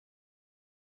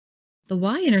the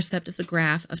y-intercept of the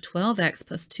graph of 12x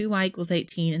plus 2y equals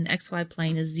 18 and the xy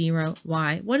plane is 0,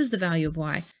 y. What is the value of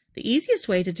y? The easiest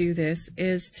way to do this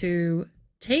is to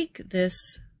take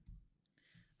this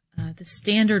the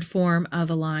standard form of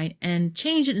a line and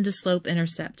change it into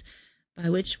slope-intercept, by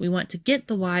which we want to get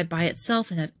the y by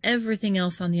itself and have everything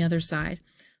else on the other side.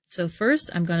 So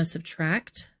first I'm going to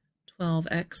subtract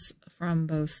 12x from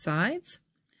both sides.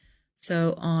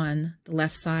 So on the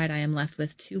left side I am left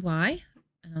with 2y,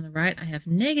 and on the right I have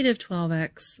negative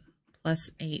 12x plus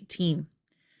 18.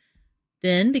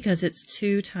 Then, because it's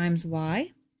 2 times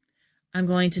y, I'm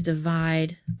going to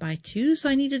divide by 2, so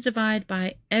I need to divide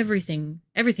by everything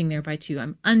there by 2.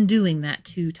 I'm undoing that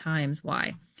 2 times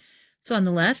y. So on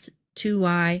the left,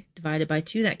 2y divided by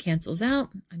 2, that cancels out.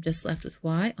 I'm just left with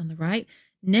y. On the right,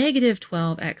 negative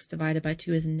 12x divided by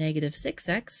 2 is negative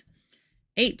 6x.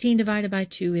 18 divided by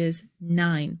 2 is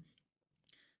 9.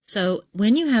 So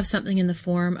when you have something in the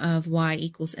form of y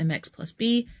equals mx plus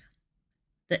b,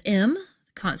 the m,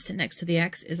 the constant next to the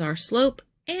x, is our slope,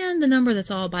 and the number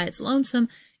that's all by its lonesome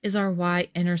is our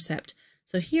y-intercept.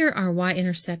 So here our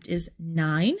y-intercept is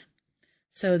 9.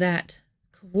 So that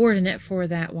coordinate for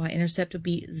that y-intercept would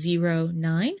be 0,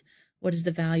 9. What is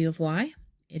the value of y?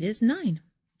 It is 9.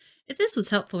 If this was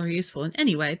helpful or useful in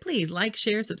any way, please like,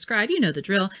 share, subscribe. You know the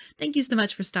drill. Thank you so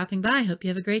much for stopping by. Hope you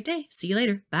have a great day. See you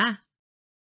later. Bye.